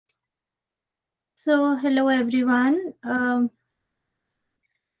So, hello everyone. I'm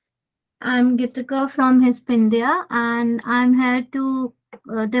Gitika from Hispindia, and I'm here to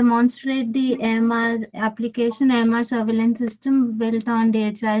demonstrate the AMR application, AMR surveillance system built on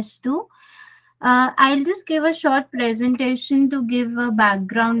DHIS2. I'll just give a short presentation to give a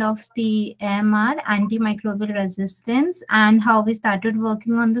background of the AMR, antimicrobial resistance, and how we started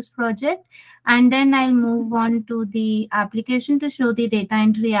working on this project. And then I'll move on to the application to show the data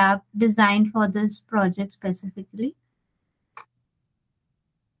entry app designed for this project specifically.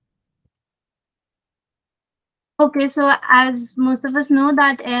 Okay, so as most of us know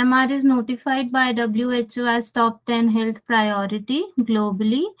that AMR is notified by WHO as top 10 health priority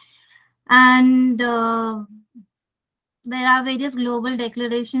globally. And there are various global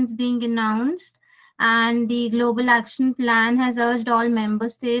declarations being announced. And the Global Action Plan has urged all member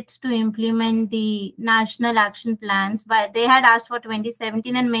states to implement the national action plans. But they had asked for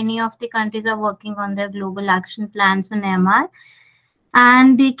 2017, and many of the countries are working on their global action plans on AMR.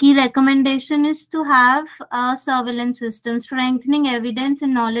 And the key recommendation is to have a surveillance system, strengthening evidence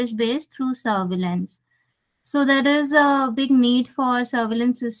and knowledge base through surveillance. So there is a big need for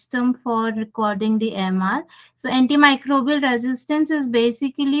surveillance system for recording the AMR. So antimicrobial resistance is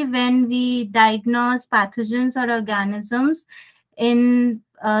basically when we diagnose pathogens or organisms in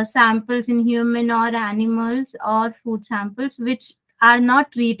samples in human or animals or food samples which are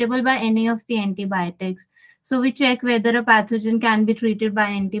not treatable by any of the antibiotics. So we check whether a pathogen can be treated by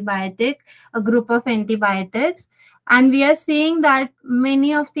antibiotic, a group of antibiotics. And we are seeing that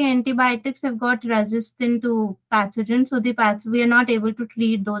many of the antibiotics have got resistant to pathogens. So we are not able to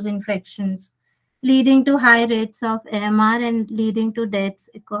treat those infections, leading to high rates of AMR and leading to deaths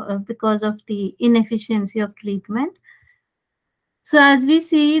because of the inefficiency of treatment. So as we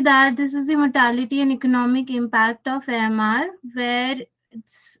see that this is the mortality and economic impact of AMR, where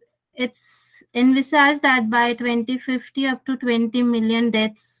it's envisaged that by 2050 up to 20 million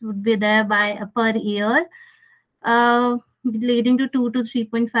deaths would be there per year, leading to 2 to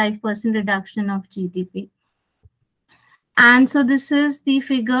 3.5% reduction of GDP. And so this is the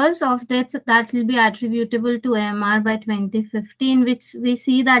figures of deaths that will be attributable to AMR by 2050, in which we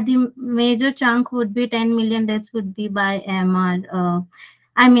see that the major chunk would be 10 million deaths would be by AMR.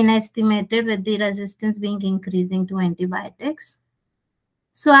 Estimated with the resistance being increasing to antibiotics.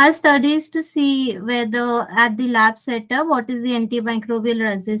 So our study is to see whether at the lab setup, what is the antimicrobial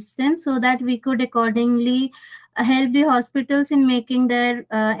resistance, so that we could accordingly help the hospitals in making their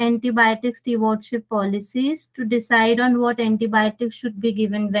antibiotic stewardship policies to decide on what antibiotics should be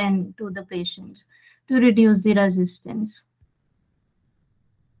given when to the patients to reduce the resistance.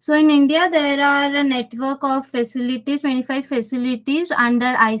 So in India, there are a network of facilities, 25 facilities under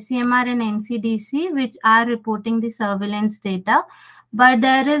ICMR and NCDC, which are reporting the surveillance data. But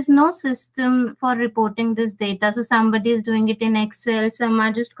there is no system for reporting this data. So somebody is doing it in Excel, some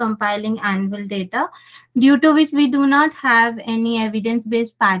are just compiling annual data, due to which we do not have any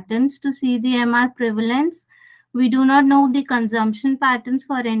evidence-based patterns to see the MR prevalence. We do not know the consumption patterns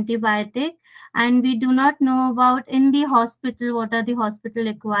for antibiotic, and we do not know about in the hospital what are the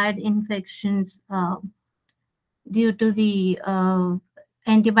hospital-acquired infections due to the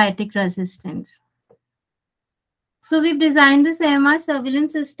antibiotic resistance. So we've designed this AMR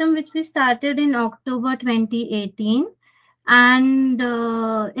surveillance system, which we started in October 2018. And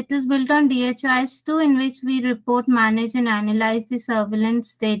it is built on DHIS2, in which we report, manage, and analyze the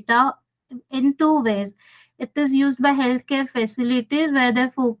surveillance data in two ways. It is used by healthcare facilities where their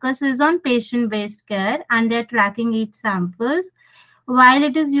focus is on patient-based care and they're tracking each samples, while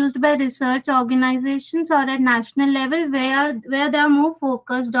it is used by research organizations or at national level where they are more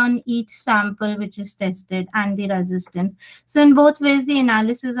focused on each sample which is tested and the resistance. So in both ways, the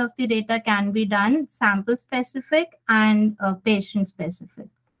analysis of the data can be done sample specific and patient specific.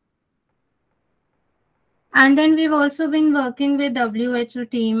 And then we've also been working with WHO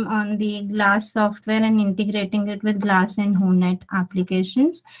team on the GLASS software and integrating it with GLASS and HONET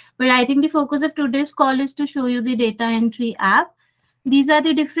applications. But I think the focus of today's call is to show you the data entry app. These are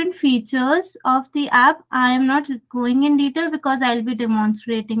the different features of the app. I am not going in detail because I'll be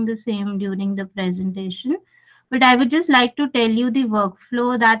demonstrating the same during the presentation. But I would just like to tell you the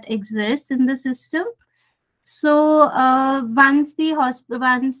workflow that exists in the system. So once the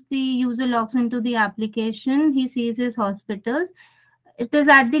user logs into the application, he sees his hospitals. It is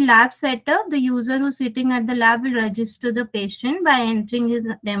at the lab setup. The user who's sitting at the lab will register the patient by entering his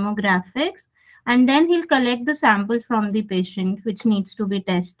demographics, and then he'll collect the sample from the patient which needs to be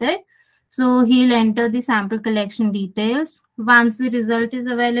tested. So he'll enter the sample collection details. Once the result is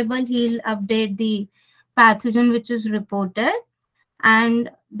available, he'll update the pathogen which is reported. and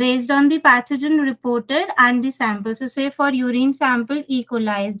based on the pathogen reported and the sample. So say for urine sample, E.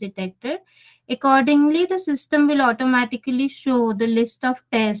 coli is detected. Accordingly, the system will automatically show the list of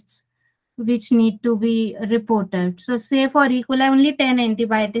tests which need to be reported. So say for E. coli, only 10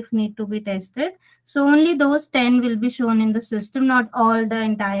 antibiotics need to be tested. So only those 10 will be shown in the system, not all the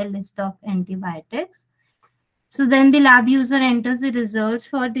entire list of antibiotics. So then the lab user enters the results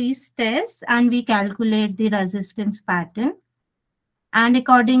for these tests and we calculate the resistance pattern. And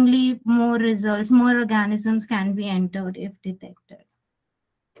accordingly, more results, more organisms can be entered if detected.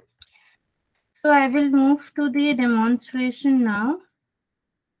 So I will move to the demonstration now.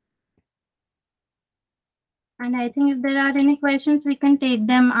 And I think if there are any questions, we can take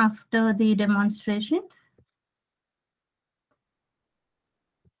them after the demonstration.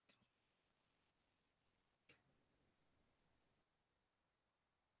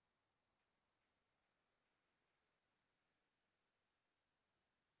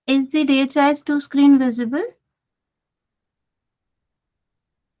 Is the DHIS2 screen visible?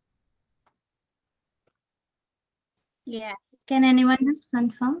 Yes. Can anyone just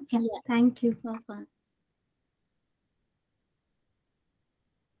confirm? Yeah, Yeah. thank you. Welcome.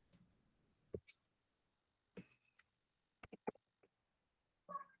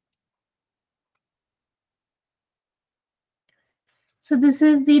 So this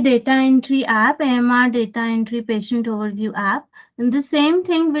is the data entry app, AMR data entry patient overview app. And the same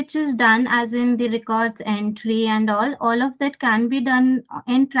thing which is done as in the records entry and all of that can be done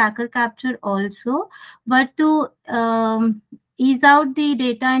in tracker capture also. But to ease out the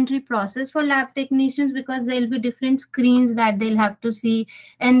data entry process for lab technicians, because there'll be different screens that they'll have to see,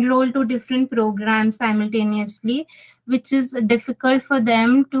 enroll to different programs simultaneously, which is difficult for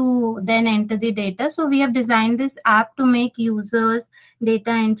them to then enter the data. So we have designed this app to make users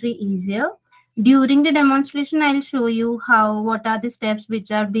data entry easier. During the demonstration, I'll show you what are the steps which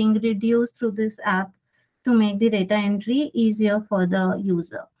are being reduced through this app to make the data entry easier for the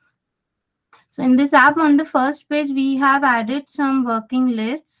user. So in this app, on the first page, we have added some working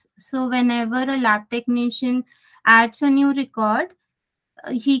lists. So whenever a lab technician adds a new record,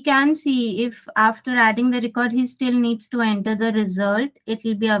 he can see if after adding the record he still needs to enter the result. It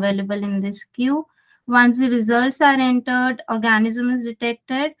will be available in this queue. Once the results are entered, organism is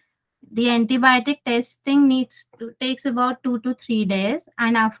detected, the antibiotic testing takes about 2 to 3 days,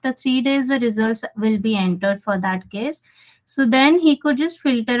 and after 3 days the results will be entered for that case. So then he could just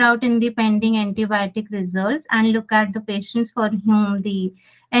filter out in the pending antibiotic results and look at the patients for whom the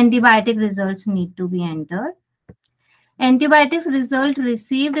antibiotic results need to be entered. Antibiotics result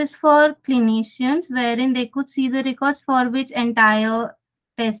received is for clinicians, wherein they could see the records for which entire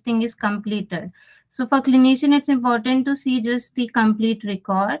testing is completed. So for clinician, it's important to see just the complete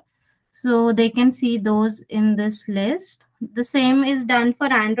record. So they can see those in this list. The same is done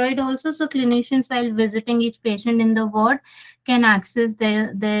for Android also. So clinicians, while visiting each patient in the ward, can access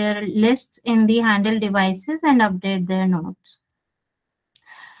their lists in the handheld devices and update their notes.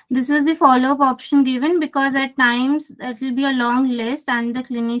 This is the follow-up option given because at times it will be a long list and the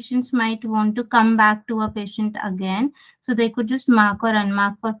clinicians might want to come back to a patient again. So they could just mark or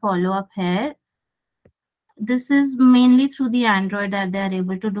unmark for follow-up here. This is mainly through the Android that they are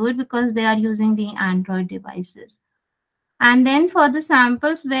able to do it because they are using the Android devices. And then for the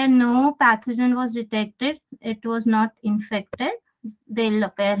samples where no pathogen was detected, it was not infected, they'll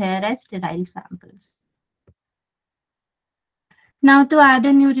appear here as sterile samples. Now to add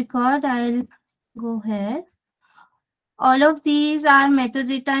a new record, I'll go here. All of these are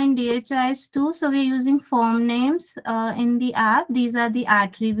metadata in DHIS2. So we're using form names in the app. These are the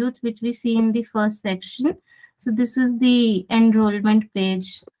attributes which we see in the first section. So this is the enrollment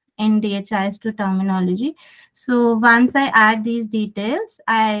page in DHIS2 terminology. So once I add these details,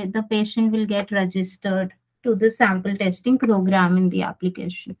 the patient will get registered to the sample testing program in the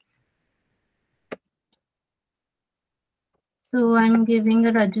application. So I'm giving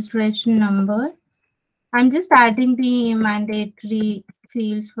a registration number. I'm just adding the mandatory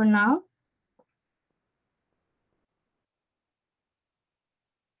fields for now.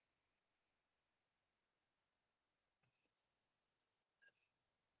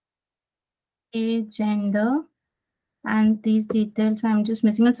 Age, gender, and these details I'm just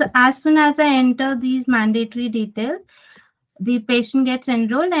missing it. So as soon as I enter these mandatory details, the patient gets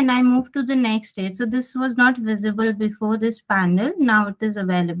enrolled and I move to the next stage. So this was not visible before this panel. Now it is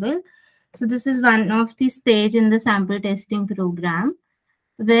available. So this is one of the stage in the sample testing program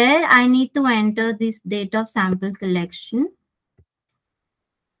where I need to enter this date of sample collection.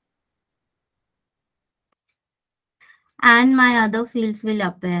 And my other fields will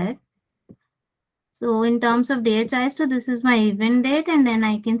appear. So in terms of DHIS2, this is my event date, and then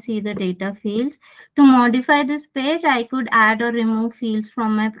I can see the data fields. To modify this page, I could add or remove fields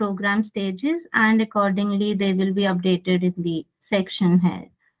from my program stages, and accordingly, they will be updated in the section here.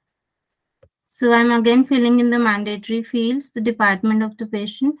 So I'm again filling in the mandatory fields, the department of the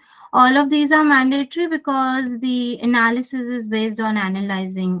patient. All of these are mandatory because the analysis is based on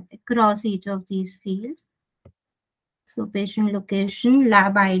analyzing across each of these fields. So patient location,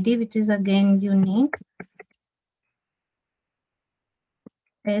 lab ID, which is again unique,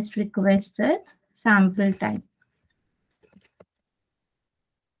 test requested, sample type.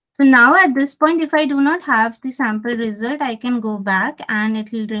 So now at this point, if I do not have the sample result, I can go back and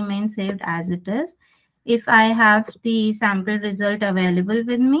it will remain saved as it is. If I have the sample result available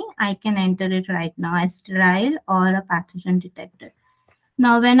with me, I can enter it right now as sterile or a pathogen detected.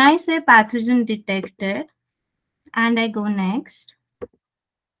 Now, when I say pathogen detected and I go next,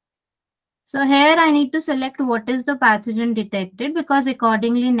 so here I need to select what is the pathogen detected, because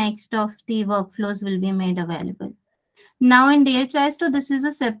accordingly next of the workflows will be made available. Now in DHIS2, this is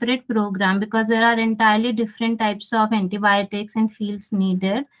a separate program because there are entirely different types of antibiotics and fields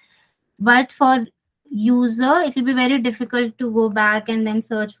needed. But for user, it will be very difficult to go back and then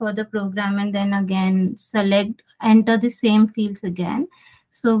search for the program and then again select, enter the same fields again.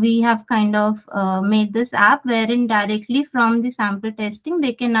 So we have kind of made this app wherein directly from the sample testing,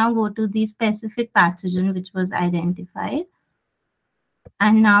 they can now go to the specific pathogen which was identified.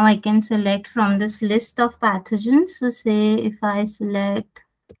 And now I can select from this list of pathogens. So say if I select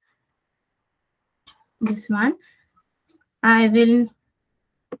this one,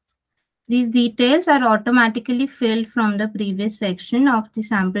 these details are automatically filled from the previous section of the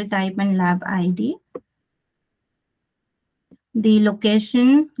sample type and lab ID. The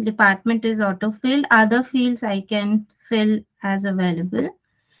location department is auto-filled. Other fields I can fill as available.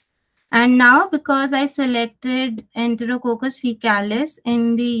 And now because I selected Enterococcus fecalis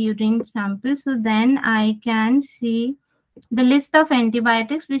in the urine sample, so then I can see the list of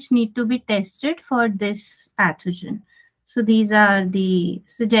antibiotics which need to be tested for this pathogen. So these are the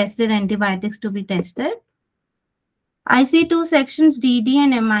suggested antibiotics to be tested. I see two sections, DD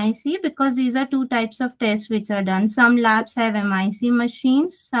and MIC, because these are two types of tests which are done. Some labs have MIC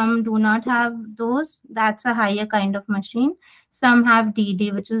machines, some do not have those. That's a higher kind of machine. Some have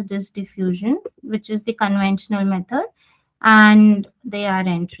DD, which is disc diffusion, which is the conventional method, and they are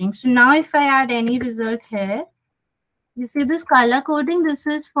entering. So now if I add any result here, you see this color coding, this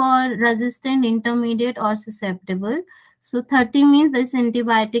is for resistant, intermediate, or susceptible. So 30 means this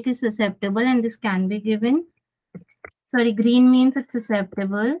antibiotic is susceptible and this can be given. Sorry, green means it's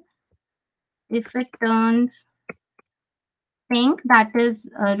susceptible. If it turns pink, that is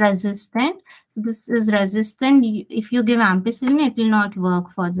resistant. So this is resistant. If you give ampicillin, it will not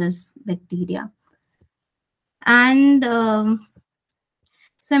work for this bacteria. And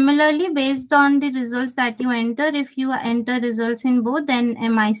similarly, based on the results that you enter, if you enter results in both, then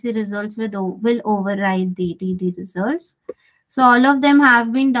MIC results will override the DD results. So all of them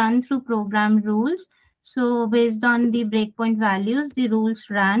have been done through program rules. So based on the breakpoint values, the rules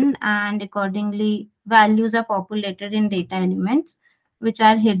run, and accordingly values are populated in data elements which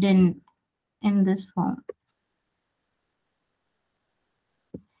are hidden in this form.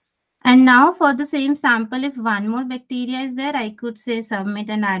 And now for the same sample, if one more bacteria is there, I could say submit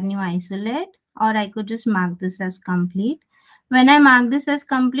and add new isolate, or I could just mark this as complete. When I mark this as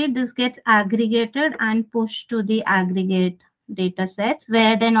complete, this gets aggregated and pushed to the aggregate data sets,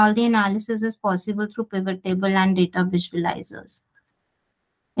 where then all the analysis is possible through pivot table and data visualizers.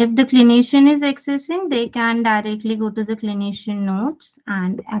 If the clinician is accessing, they can directly go to the clinician notes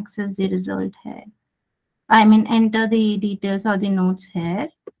and access the result here. I mean, enter the details or the notes here.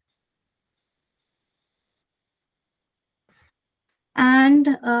 And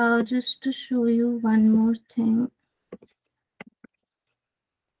just to show you one more thing.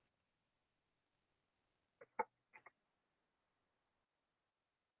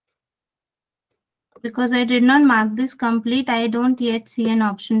 Because I did not mark this complete, I don't yet see an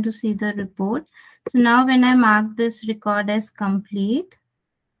option to see the report. So now when I mark this record as complete,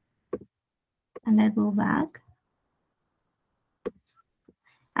 and I go back,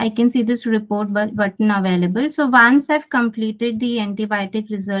 I can see this report button available. So once I've completed the antibiotic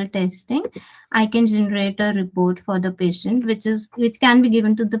result testing, I can generate a report for the patient, which can be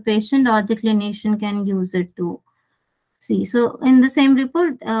given to the patient, or the clinician can use it to see. So in the same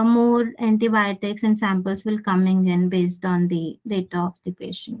report, more antibiotics and samples will coming in based on the data of the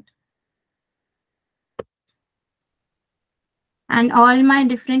patient. and all my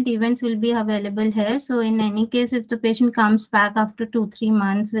different events will be available here. So in any case, if the patient comes back after 2-3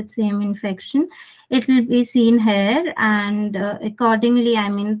 months with same infection, it will be seen here, and accordingly, I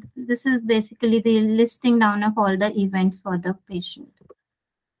mean, this is basically the listing down of all the events for the patient.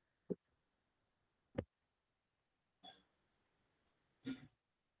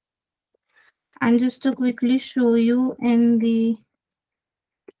 And just to quickly show you in the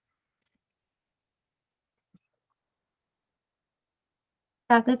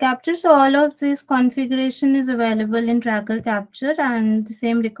tracker capture, so all of this configuration is available in tracker capture, and the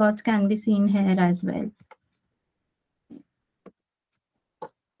same records can be seen here as well.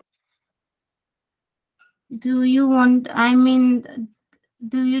 Do you want, I mean,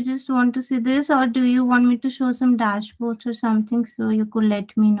 do you just want to see this, or do you want me to show some dashboards or something, so you could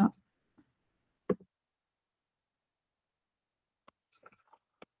let me know?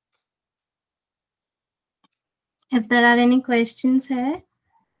 If there are any questions here.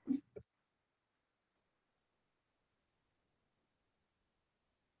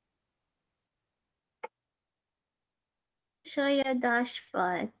 Show your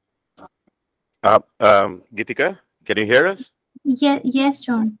dashboard. Gitika, can you hear us? Yeah, yes,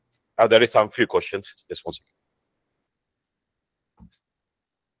 John. There is some few questions. Just one second.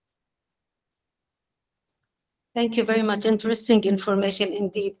 Thank you very much. Interesting information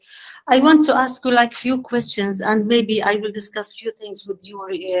indeed. I want to ask you like few questions, and maybe I will discuss few things with you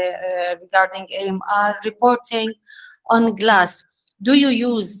regarding AMR reporting on glass. Do you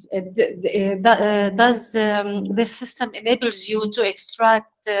use, does this system enables you to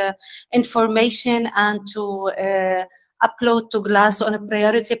extract information and to upload to glass on a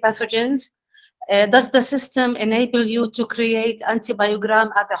priority pathogens? Does the system enable you to create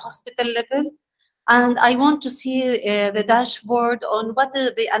antibiogram at the hospital level? And I want to see the dashboard on what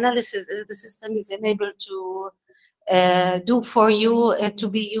the analysis the system is enabled to do for you to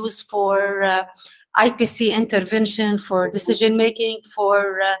be used for IPC intervention, for decision making,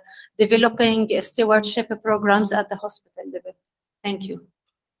 for developing stewardship programs at the hospital level. Thank you.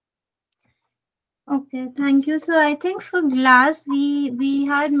 Okay, thank you. So I think for glass, we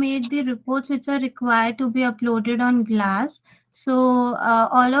had made the reports which are required to be uploaded on glass. So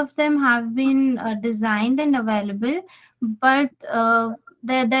all of them have been designed and available, but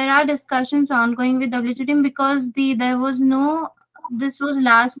there are discussions ongoing with WHO team, because there was no, this was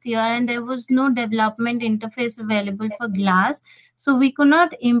last year, and there was no development interface available for glass, so we could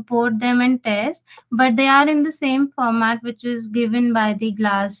not import them and test, but they are in the same format which is given by the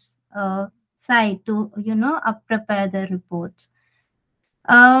glass site to prepare the reports.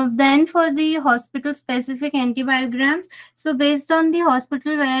 Then for the hospital specific antibiograms, so based on the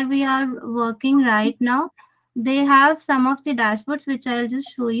hospital where we are working right now, they have some of the dashboards which I'll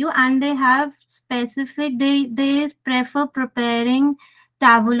just show you, and they have specific, they prefer preparing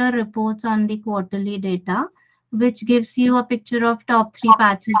tabular reports on the quarterly data, which gives you a picture of top 3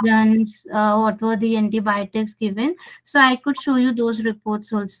 pathogens, what were the antibiotics given. So I could show you those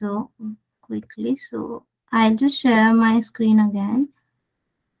reports also quickly. So I'll just share my screen again.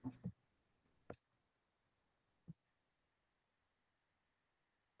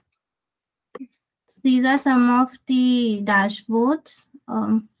 These are some of the dashboards.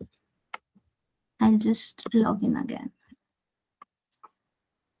 I'll just log in again.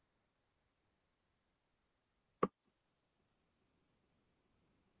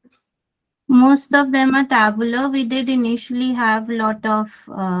 Most of them are tabular. We did initially have a lot of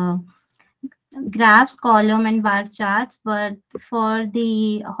graphs, column and bar charts, but for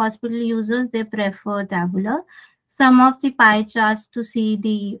the hospital users, they prefer tabular. Some of the pie charts to see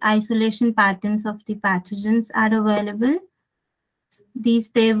the isolation patterns of the pathogens are available. These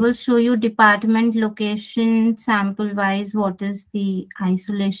tables show you department, location, sample wise, what is the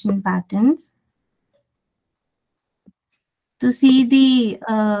isolation patterns. To see the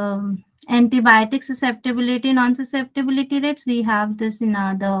antibiotic susceptibility, non-susceptibility rates, we have this in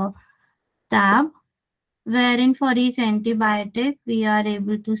another tab, wherein for each antibiotic, we are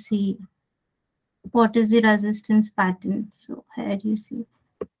able to see what is the resistance pattern. So here you see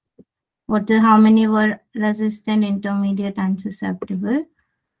how many were resistant, intermediate, and susceptible.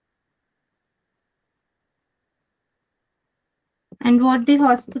 And what the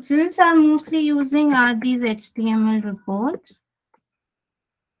hospitals are mostly using are these HTML reports.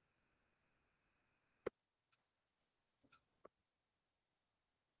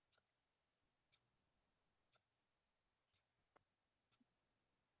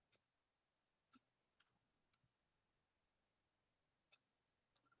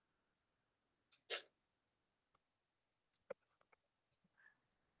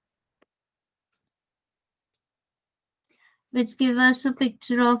 which give us a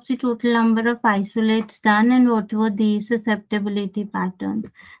picture of the total number of isolates done and what were the susceptibility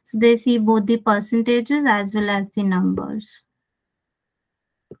patterns. So they see both the percentages as well as the numbers.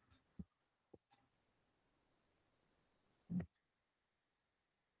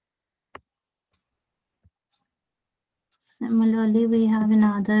 Similarly, we have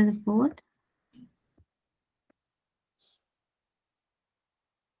another report.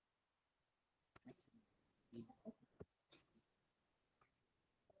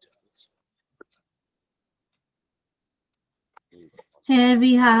 Here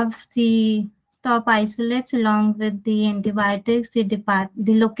we have the top isolates along with the antibiotics, the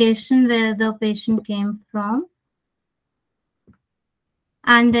location where the patient came from,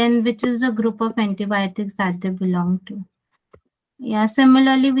 and then which is the group of antibiotics that they belong to. Yeah,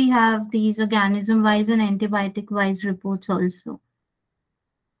 similarly, we have these organism-wise and antibiotic-wise reports also.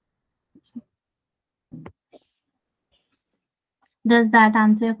 Does that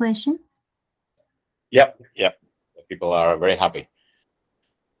answer your question? Yep. People are very happy.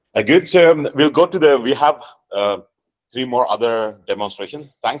 Good. So we'll go to we have 3 more other demonstrations.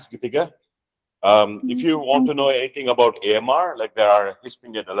 Thanks, Gitika. If you want to know anything about AMR, like there are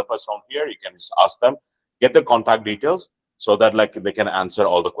HISP developers from here, you can just ask them, get the contact details so that like they can answer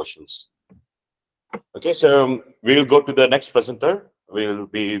all the questions. Okay, so we'll go to the next presenter. Will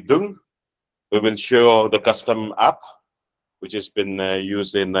be Dung. We will show the custom app, which has been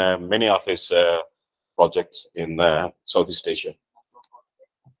used in many of his projects in Southeast Asia.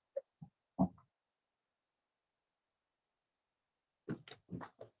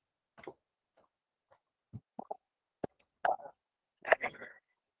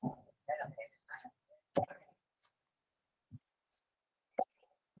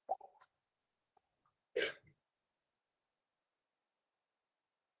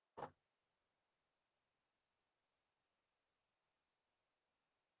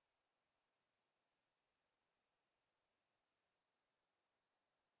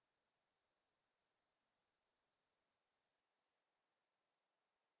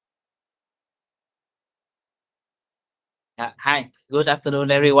 Hi, good afternoon,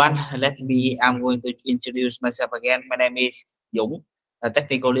 everyone. I'm going to introduce myself again. My name is Dũng, a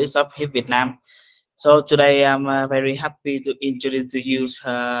technical lead of HIP Vietnam. So today I'm very happy to introduce to you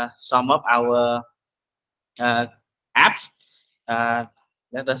some of our apps.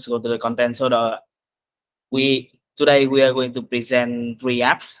 Let us go to the content. So today we are going to present 3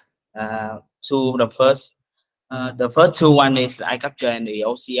 apps. The first 2 one is the iCapture and the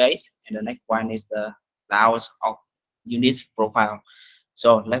OCA, and the next one is the Laos of units profile.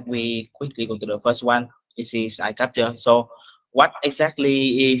 So let me quickly go to the first one. This is iCapture. So what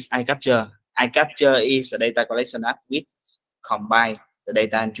exactly is iCapture? iCapture is a data collection app which combine the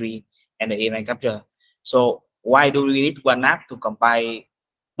data entry and the event capture. So why do we need one app to combine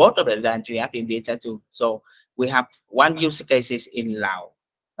both of the data entry app in DHR2? So we have one use cases in Laos.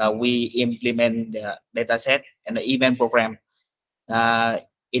 We implement the data set and the event program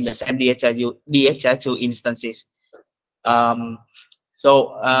in the same DHR2 instances.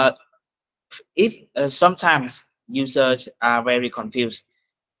 If sometimes users are very confused.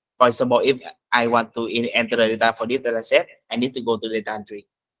 For example, if I want to enter the data for this data set, I need to go to data entry.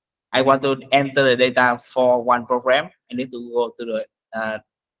 I want to enter the data for one program, I need to go to the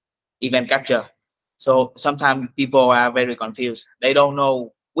event capture. So sometimes people are very confused. They don't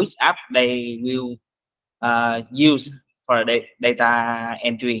know which app they will use for the data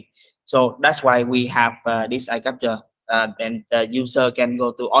entry. So that's why we have this iCapture, and the user can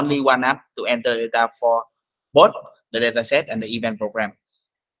go to only one app to enter data for both the data set and the event program.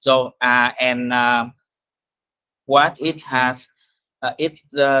 So what it has, it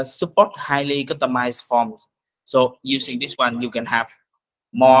support highly customized forms. So using this one, you can have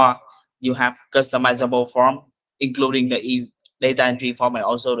you have customizable form, including the data entry form and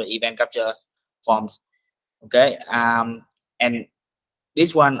also the event capture forms. Okay, and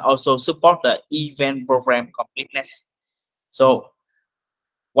this one also support the event program completeness. So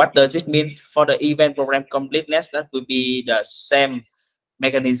what does it mean for the event program completeness? That will be the same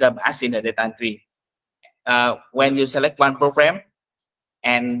mechanism as in the data entry. When you select one program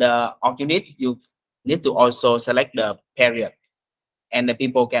and the unit, you need to also select the period, and the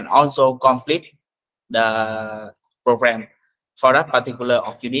people can also complete the program for that particular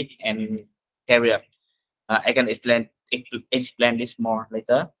unit and period. I can explain this more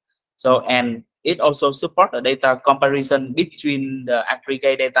later. So, and it also support the data comparison between the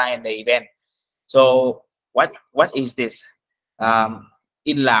aggregate data and the event. So what is this?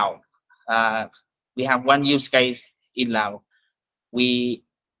 In Laos, we have one use case in Laos. They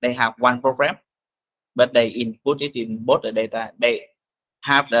have one program, but they input it in both the data. They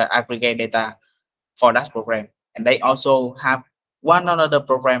have the aggregate data for that program, and they also have one another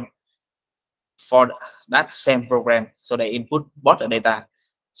program for that same program. So they input both the data.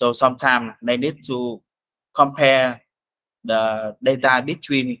 So sometimes they need to compare the data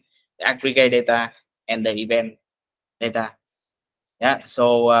between the aggregate data and the event data. Yeah.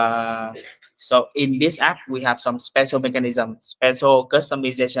 So in this app we have some special mechanism, special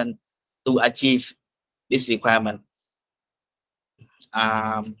customization to achieve this requirement.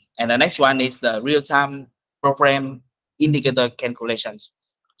 And the next one is the real-time program indicator calculations.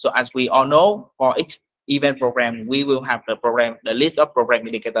 So as we all know, for each event program, we will have the list of program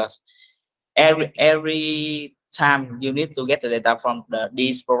indicators. Every time you need to get the data from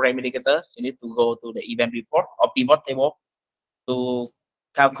these program indicators, you need to go to the event report or pivot table to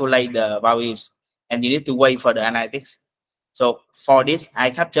calculate the values, and you need to wait for the analytics. So for this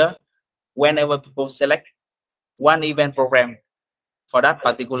iCapture, whenever people select one event program for that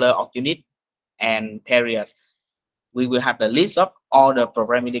particular unit and period, we will have the list of all the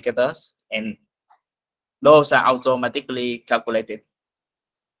program indicators, and those are automatically calculated.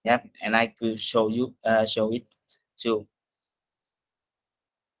 Yeah, and I could show it too.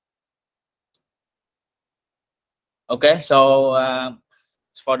 Okay, so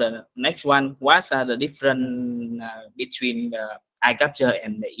for the next one, what are the different between the iCapture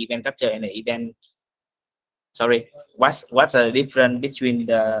and the event capture and the event? Sorry, what's the difference between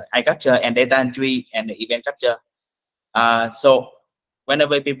the iCapture and data entry and the event capture? So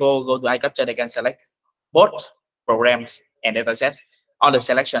whenever people go to iCapture, they can select both programs and datasets on the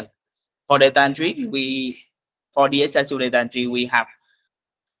selection. For data entry, for DHIS2 data entry, we have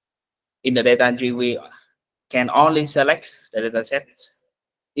in the data entry we can only select the dataset.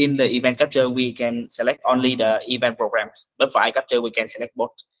 In the event capture, we can select only the event programs, but for iCapture, we can select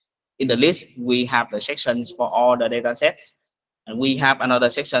both. In the list, we have the sections for all the data sets, and we have another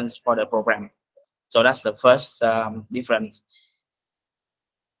sections for the program. So that's the first difference.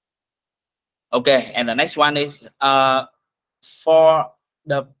 Okay, and the next one is for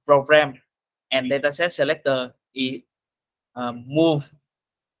the program and dataset selector, it move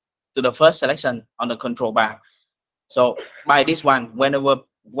to the first selection on the control bar. So by this one,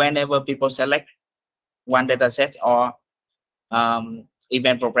 whenever people select one dataset or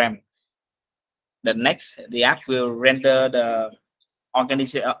event program, the app will render the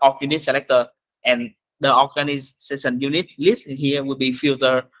organization selector, and the organization unit list here will be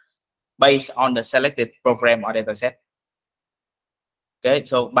filtered based on the selected program or dataset. Okay,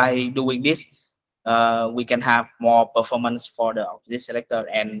 so by doing this, we can have more performance for the organization selector,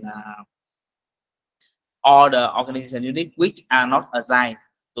 and all the organization unit which are not assigned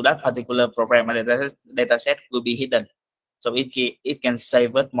to that particular program or dataset will be hidden. So it can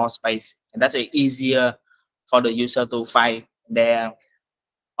save it more space, and that's easier for the user to find their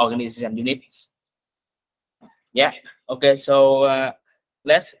organization units. Yeah. Okay. So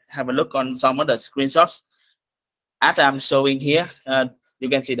let's have a look on some of the screenshots. As I'm showing here, you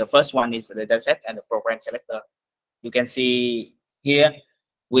can see the first one is the dataset and the program selector. You can see here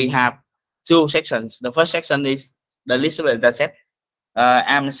we have two sections. The first section is the list of dataset.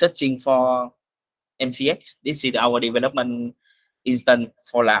 I'm searching for MCH. This is our development instance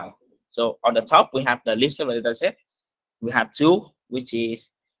for now. So on the top we have the list of dataset. We have two, which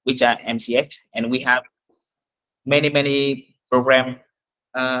are MCH, and we have many program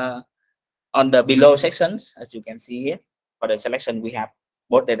on the below sections. As you can see here, for the selection we have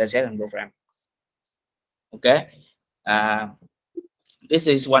both dataset and program. Okay, this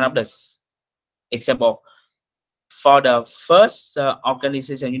is one of the example. For the first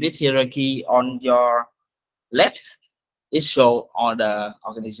organization unit hierarchy on your left, it show all the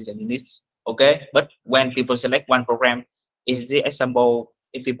organization units. Okay, but when people select one program, is the example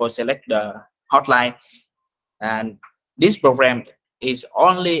if people select the hotline, and this program is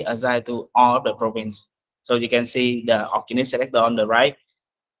only assigned to all of the province. So you can see the unit selector on the right.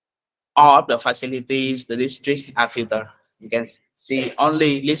 All of the facilities, the district are filtered. You can see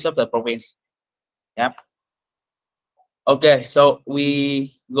only list of the province. Yep. Okay, so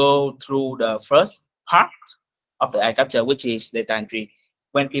we go through the first part of the iCapture, which is data entry.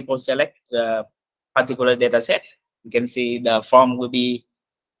 When people select the particular data set, you can see the form will be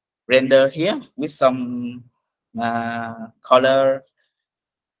rendered here with some color.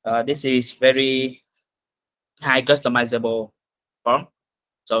 This is very high customizable form,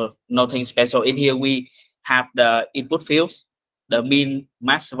 so nothing special in here. We have the input fields, the mean,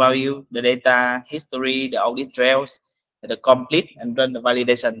 max value, the data history, the audit trails, the complete, and then the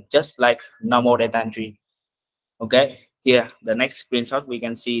validation, just like normal data entry. Okay, here the next screenshot we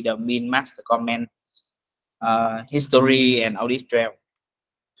can see the mean, max, the comment, history and audit trail.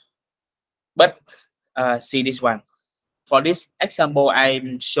 But see this one. For this example,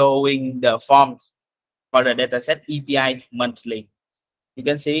 I'm showing the forms for the dataset EPI monthly. You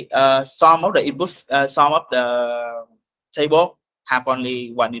can see some of the input, some of the table have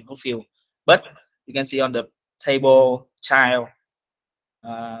only one input field, but you can see on the table child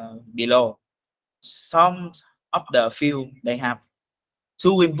below, some of the field they have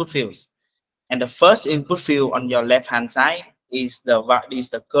two input fields, and the first input field on your left hand side is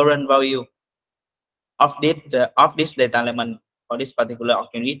the current value of this data element for this particular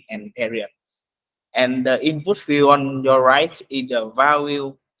unit and period, and the input field on your right is the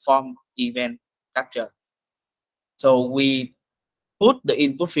value from event capture. So we put the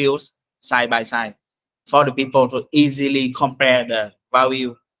input fields side by side for the people to easily compare the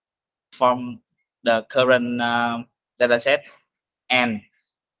value from the current data set and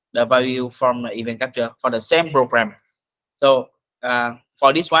the value from the event capture for the same program. So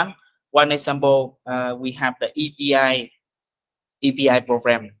for this one example, we have the EPI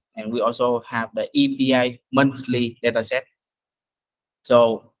program, and we also have the EPI monthly data set.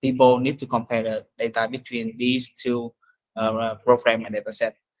 So people need to compare the data between these two program and data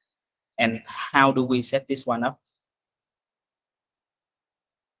set. And how do we set this one up?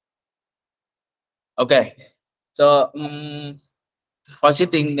 Okay, so for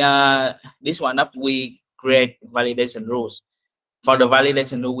setting this one up, we create validation rules. For the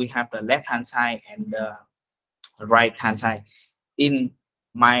validation rule, we have the left hand side and the right hand side. In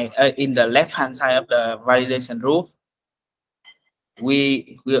the left hand side of the validation rule,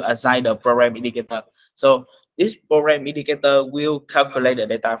 we will assign the program indicator. So this program indicator will calculate the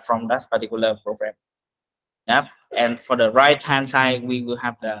data from that particular program. Yep. And for the right hand side, we will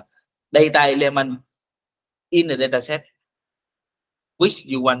have the data element in the data set which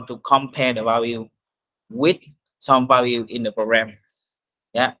you want to compare the value with some value in the program.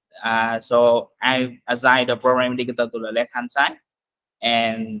 Yeah. So I assign the program indicator to the left hand side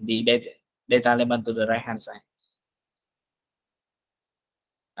and the data element to the right hand side.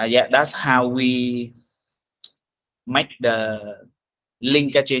 Yeah, that's how we make the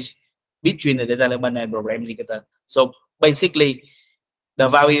linkages between the data element and program indicator. So basically, the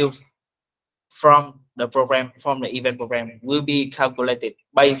value from the program, from the event program, will be calculated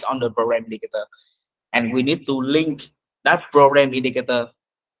based on the program indicator, and we need to link that program indicator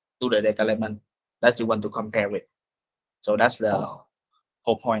to the data element that you want to compare with. So that's the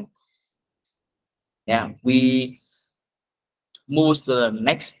whole point. Yeah, we move to the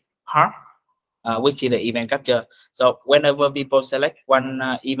next part, which is the event capture. So whenever people select one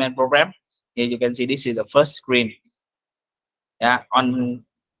event program, here you can see this is the first screen. Yeah, on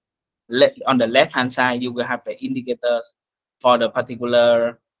the left hand side, you will have the indicators for the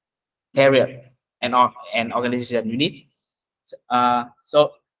particular period and organization unit.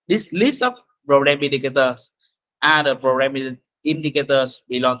 So this list of program indicators are the program indicators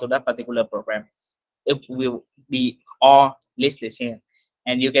belong to that particular program. It will be all listed here,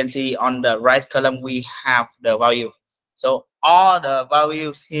 and you can see on the right column we have the value. So all the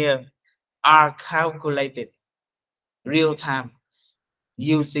values here are calculated real time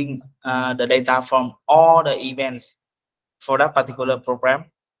using the data from all the events for that particular program,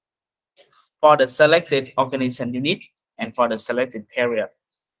 for the selected organization unit, and for the selected period.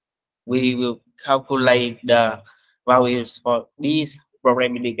 We will calculate the values for these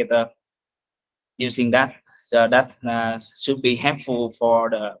program indicator using that. So that should be helpful for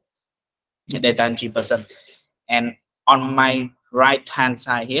the data entry person. And on my right hand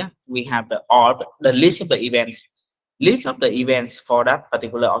side here, we have the list of the events for that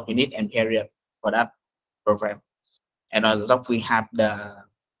particular unit and period for that program. And on the top we have the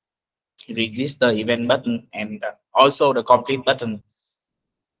register event button and also the complete button.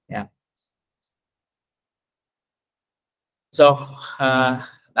 Yeah. So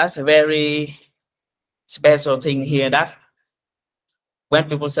that's a very special thing here, that when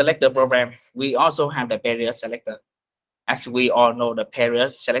people select the program, we also have the period selector. As we all know, the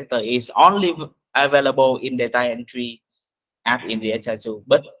period selector is only available in data entry app in the HSU.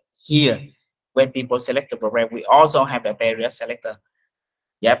 But here, when people select the program, we also have the period selector.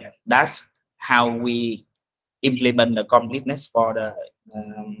 Yep, that's how we implement the completeness for the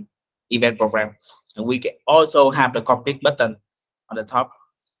event program. And we can also have the complete button on the top.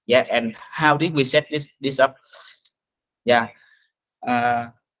 Yeah, and how did we set this up? Yeah.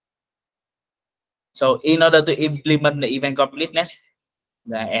 So in order to implement the event completeness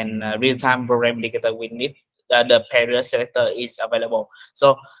and real-time program indicator, we need the period selector is available.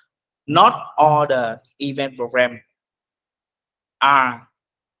 So not all the event program are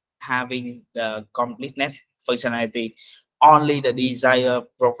having the completeness functionality, only the desired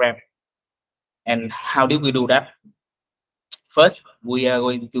program. And how did we do that? First, we are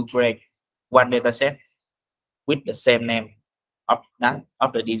going to create one data set with the same name of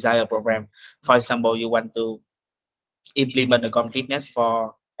the desired program. For example, you want to implement the completeness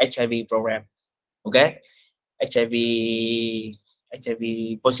for HIV program. Okay, HIV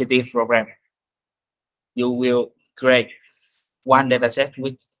positive program. You will create one data set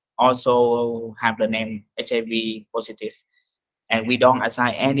which also have the name HIV positive, and we don't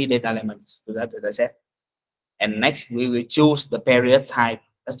assign any data elements to that data set. And next, we will choose the period type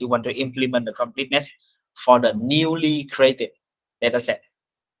that you want to implement the completeness for the newly created data set.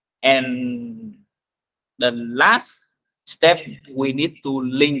 And the last step, we need to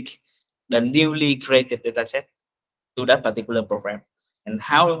link the newly created data set to that particular program. And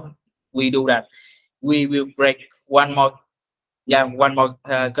how we do that? We will break one more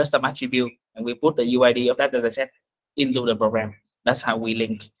custom attribute, and we put the UID of that data set into the program. That's how we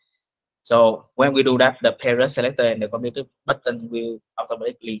link. So when we do that, the period selector and the computer button will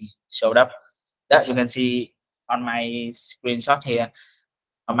automatically show up. That you can see on my screenshot here.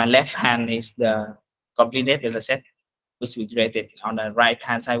 On my left hand is the completed data set which we created. On the right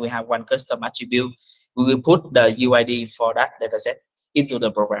hand side, we have one custom attribute. We will put the UID for that data set into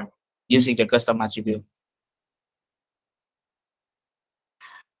the program using the custom attribute.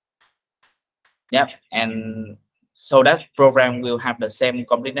 Yep, and so that program will have the same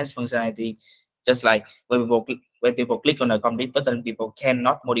completeness functionality, just like when people click on the complete button, people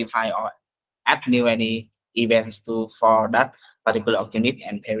cannot modify or add new any events to for that particular unit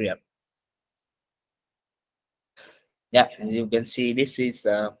and period. Yeah, as you can see, this is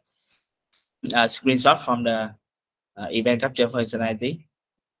a screenshot from the event capture functionality.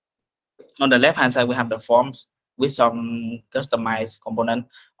 On the left hand side, we have the forms with some customized component.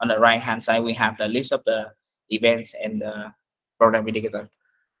 On the right hand side, we have the list of the events and the program indicator.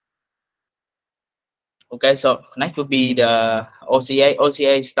 Okay, so next would be the OCA.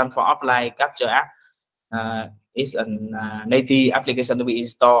 OCA stands for Offline Capture App. It's a native application to be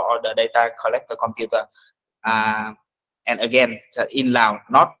installed on the data collector computer. And again, in Laos,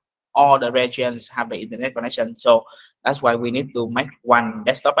 not all the regions have the internet connection. So that's why we need to make one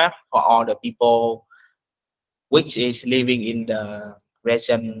desktop app for all the people which is living in the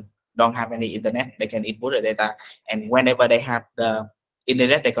region don't have any internet. They can input the data, and whenever they have the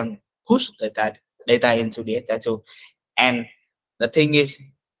internet, they can push the data into the data tool. And the thing is,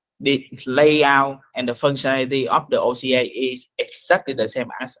 the layout and the functionality of the OCA is exactly the same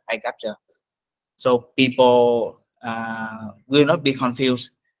as iCapture. So people will not be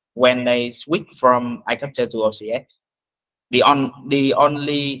confused when they switch from iCapture to OCA. The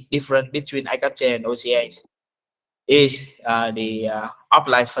only difference between iCapture and OCA is the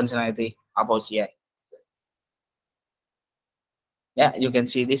offline functionality of OCA. Yeah, you can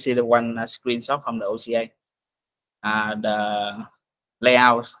see this is the one screenshot from the OCA. The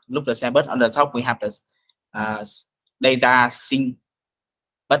layout look the same, but on the top we have this data sync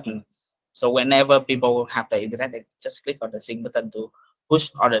button. So whenever people have the internet, they just click on the sync button to push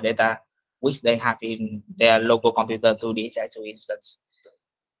all the data which they have in their local computer to the actual instance.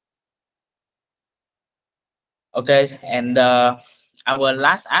 Okay, and our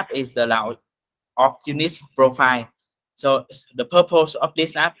last app is the Laos unit profile. So the purpose of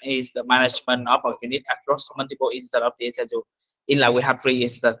this app is the management of a unit across multiple instances of the essential. In Laos, we have three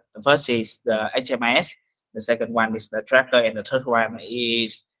instances. The first is the HMIS, the second one is the tracker, and the third one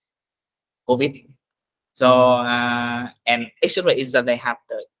is COVID. So and each of the instance they have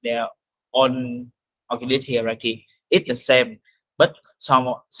their own unit hierarchy. It's the same, but some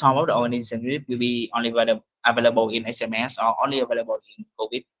of the organizations will be only available in HMS or only available in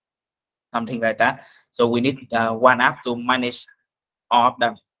COVID, something like that. So we need one app to manage all of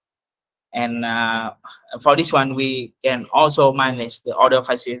them. And for this one, we can also manage the other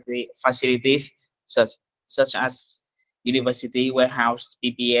facilities such as university, warehouse,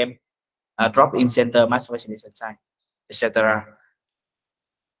 PPM, drop-in center, mass facilitation site, etc.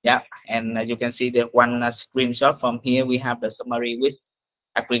 Yeah, and as you can see the one screenshot from here, we have the summary with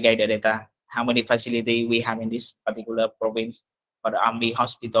aggregated data, how many facility we have in this particular province for the Army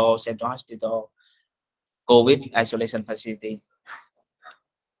hospital, central hospital, COVID isolation facility.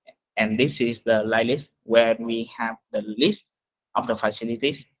 And this is the light list where we have the list of the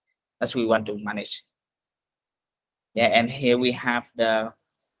facilities that we want to manage. Yeah, and here we have the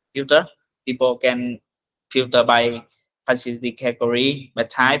filter. People can filter by facility category, by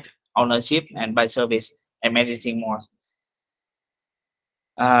type, ownership, and by service, and many more.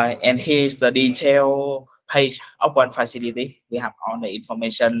 And here's the detail page of one facility. We have all the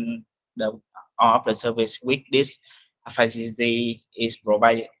information all of the service which this facility is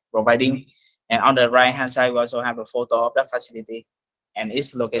providing. And on the right hand side, we also have a photo of the facility and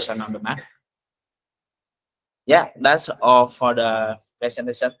its location on the map. Yeah, that's all for the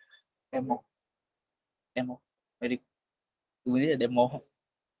presentation. Demo. Maybe we need a demo.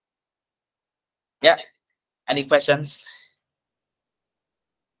 Yeah. Any questions?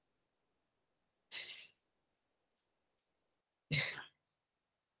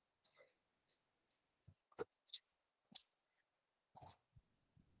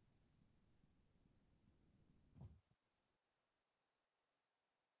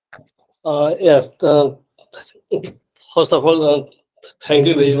 Yes. First of all, thank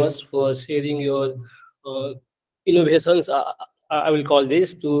you very much for sharing your innovations. I will call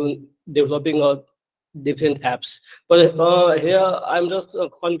this to developing different apps. But here I'm just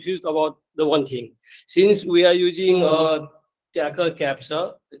confused about the one thing. Since we are using tracker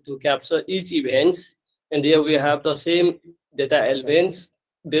capture to capture each events, and here we have the same data elements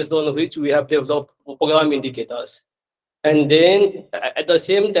based on which we have developed program indicators. And then at the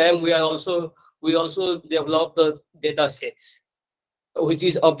same time, we also develop the data sets, which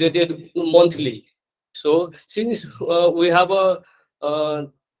is updated monthly. So since we have a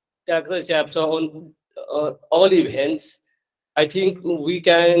tracker chapter on all events, I think we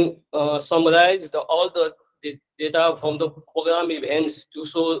can summarize all the data from the program events to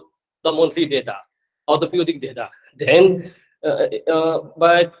show the monthly data or the periodic data. Then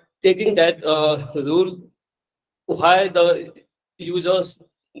by taking that rule, why the users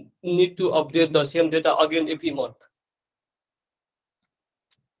need to update the same data again every month?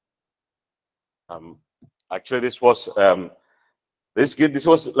 Actually, this was this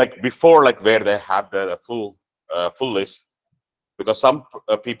was like before, like where they had the full list, because some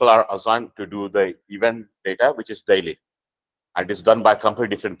people are assigned to do the event data, which is daily, and it's done by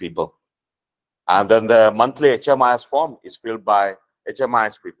completely different people. And then the monthly HMIS form is filled by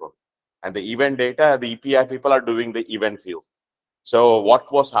HMIS people, and the event data, the EPI people are doing the event field. So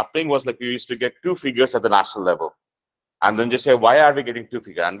what was happening was, like, we used to get 2 figures at the national level, and then just say, why are we getting 2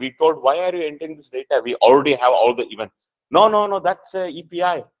 figures? And we told, why are you entering this data? We already have all the event. No, that's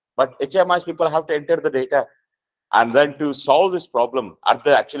EPI, but HMIS people have to enter the data. And then to solve this problem at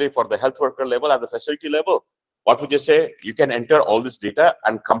the actually for the health worker level, at the facility level, what would you say? You can enter all this data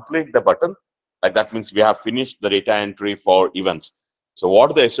and complete the button. Like that means we have finished the data entry for events. So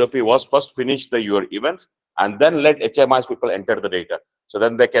what the SOP was, first finish your events and then let HMIS people enter the data. So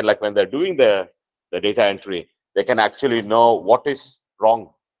then they can, like when they're doing the data entry, they can actually know what is wrong.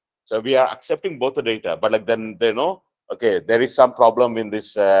 So we are accepting both the data, but like then they know, okay, there is some problem in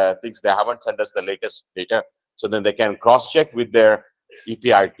this things. They haven't sent us the latest data. So then they can cross-check with their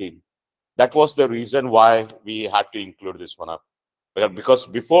EPI team. That was the reason why we had to include this one up. Because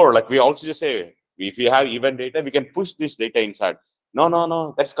before, like we also just say, if we have event data, we can push this data inside.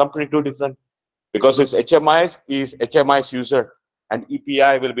 No, that's completely different. Because it's HMIS is HMIS user and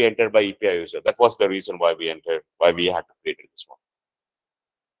EPI will be entered by EPI user. That was the reason why we had to create this one.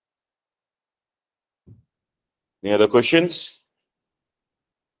 Any other questions?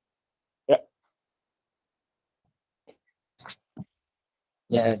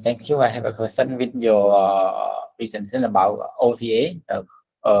 Yeah, thank you. I have a question with your presentation about OTA,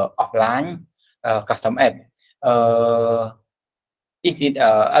 offline custom app. Is it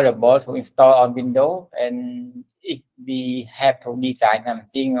available to install on Windows, and if we have to design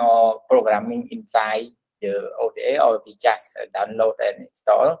something or programming inside the OTA, or we just download and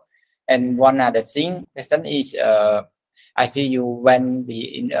install? And one other thing, question is, I see you when we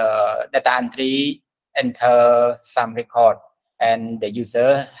in data entry enter some record, and the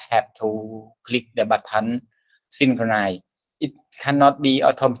user have to click the button synchronize. It cannot be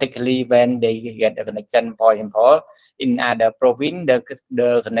automatically when they get a connection. For example, in other province,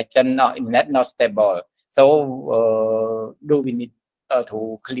 the connection or internet not stable. So do we need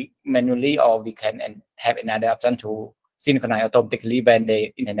to click manually, or we can have another option to synchronize automatically when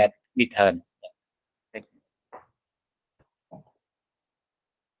the internet return?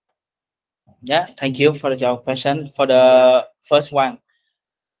 Yeah, thank you for your question. For the first one,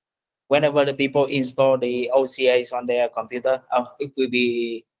 whenever the people install the OCAs on their computer, it will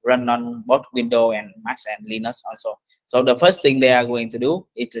be run on both Windows and Mac and Linux also. So the first thing they are going to do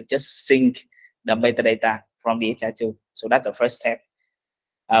is to just sync the metadata from the HR2. So that's the first step.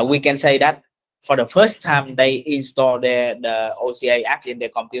 We can say that for the first time they install the OCA app in their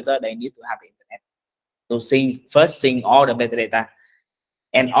computer, they need to have internet to sync all the metadata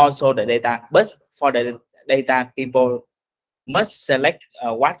and also the data. But for the data, people must select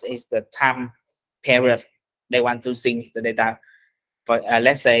what is the time period they want to sync the data. For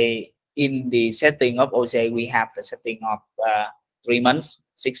let's say in the setting of OCA, we have the setting of 3 months,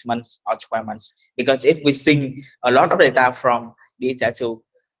 6 months, or 12 months. Because if we sync a lot of data from DHR2,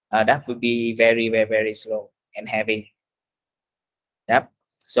 that would be very, very, very slow and heavy. Yep.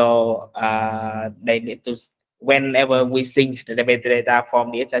 So they need to, whenever we sync the data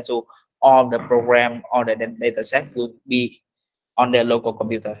from DHR2, all the program or the data set will be on their local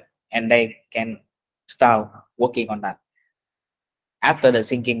computer, and they can start working on that. After the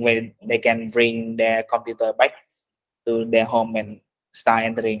syncing, when they can bring their computer back to their home and start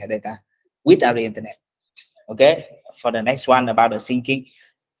entering the data without the internet. Okay, for the next one about the syncing,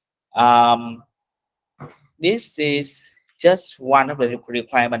 this is just one of the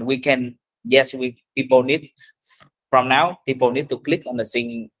requirements. We can, yes, people need, from now people need to click on the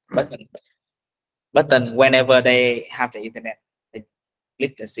sync button whenever they have the internet. They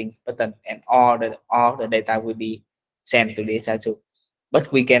click the sync button and all the data will be sent to the DHR2.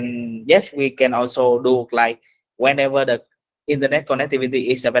 But we can, yes, we can also do like whenever the internet connectivity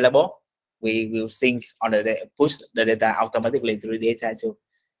is available, we will sync on the push the data automatically through the DHR2.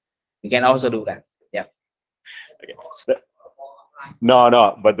 We can also do that. Yeah. Okay.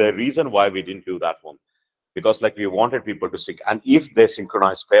 No, but the reason why we didn't do that one, because like we wanted people to sync, and if they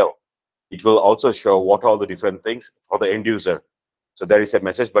synchronize fail, it will also show what are the different things for the end user. So there is a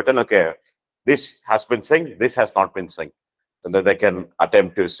message button, okay, this has been synced, this has not been synced, and then they can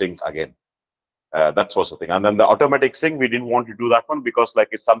attempt to sync again. That's also the thing. And then the automatic sync, we didn't want to do that one because like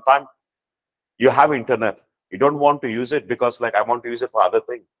it's sometimes you have internet, you don't want to use it because like I want to use it for other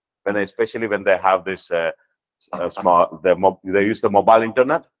things. When especially when they have this they use the mobile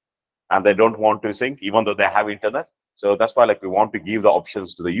internet and they don't want to sync even though they have internet. So that's why like we want to give the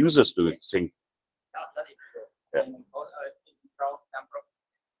options to the users to sync. Yeah.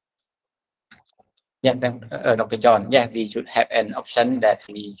 Yeah, Dr. John. Yeah, we should have an option that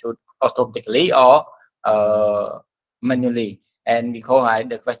we should automatically or manually. And because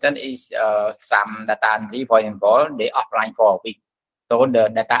the question is some data entry, for example, they offline for a week. So the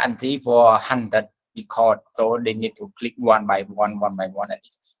data entry for 100 record, so they need to click one by one, and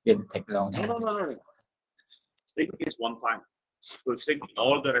it will take long. No. Sync is one time. So sync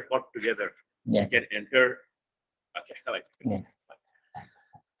all the record together. Yeah. You can enter. Okay, like. Yeah.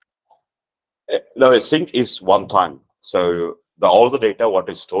 No, a sync is one time. So all the data what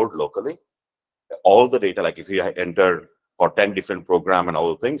is stored locally, all the data, like if you enter for 10 different program and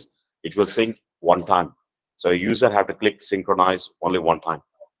all the things, it will sync one time. So a user have to click synchronize only one time,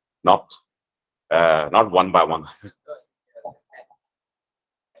 not one by one.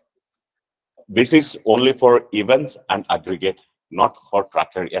 This is only for events and aggregate, not for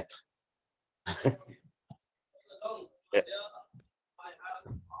tracker yet. Yeah.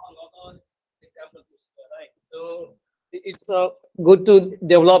 So it's good to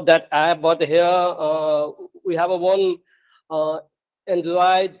develop that app, but here we have a one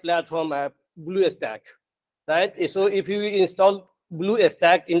Android platform app, BlueStack, right? So if you install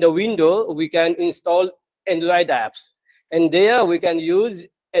BlueStack in the window, we can install Android apps, and there we can use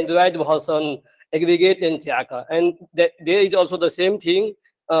Android version aggregate and tracker, and there is also the same thing.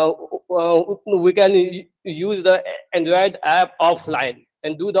 We can use the Android app offline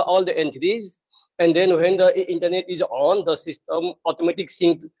and do all the entries. And then when the internet is on, the system automatic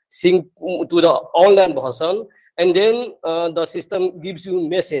sync to the online version. And then the system gives you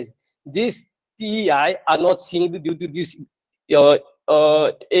message. This TEI are not synced due to this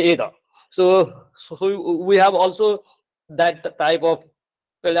error. So we have also that type of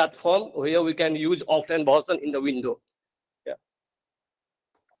platform where we can use offline version in the window. Yeah.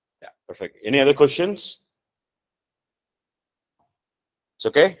 Yeah, perfect. Any other questions? It's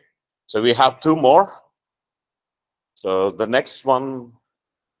okay. So we have two more. So the next one.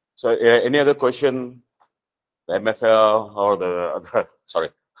 So any other question? The MFL or the other, sorry,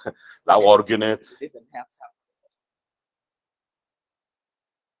 the org unit.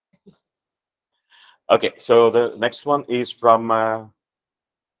 Okay, so the next one is from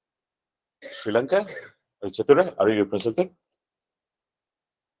Sri Lanka. Chatura, are you presenting?